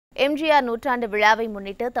எம்ஜிஆர் நூற்றாண்டு விழாவை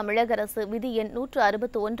முன்னிட்டு தமிழக அரசு விதி எண்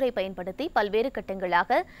 161 பயன்படுத்தி பல்வேறு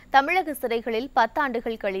கட்டங்களாக தமிழக சிறைகளில் 10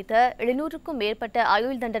 ஆண்டுகள் கழித்த 700க்கும் மேற்பட்ட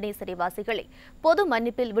ஆயுள் தண்டனை சிறைவாசிகளை பொது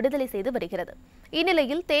மன்னிப்பில் விடுதலை செய்து வருகிறது.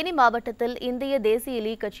 இந்நிலையில் தேனி மாவட்டத்தில் இந்திய தேசிய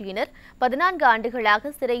லீக் கட்சியினர் 14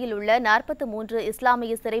 ஆண்டுகளாக சிறையில் உள்ள 43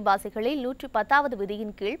 இஸ்லாமிய சிறைவாசிகளை 110வது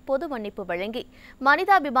விதியின் கீழ் பொது மன்னிப்பு வழங்கி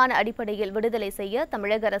மனிதாபிமான அடிப்படையில் விடுதலை செய்ய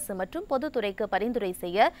தமிழக அரசு மற்றும் பொதுத்துறைக்கு பரிந்துரை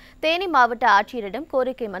செய்ய தேனி மாவட்ட ஆட்சியரிடம்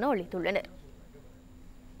கோரிக்கை மனு அளித்துள்ளனர்.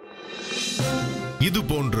 இது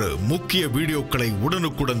போன்ற முக்கிய வீடியோக்களை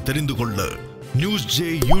உடனுக்குடன் தெரிந்து கொள்ள NewsJ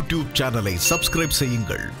யூடியூப் சேனலை சப்ஸ்கிரைப்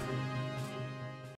செய்யுங்கள்.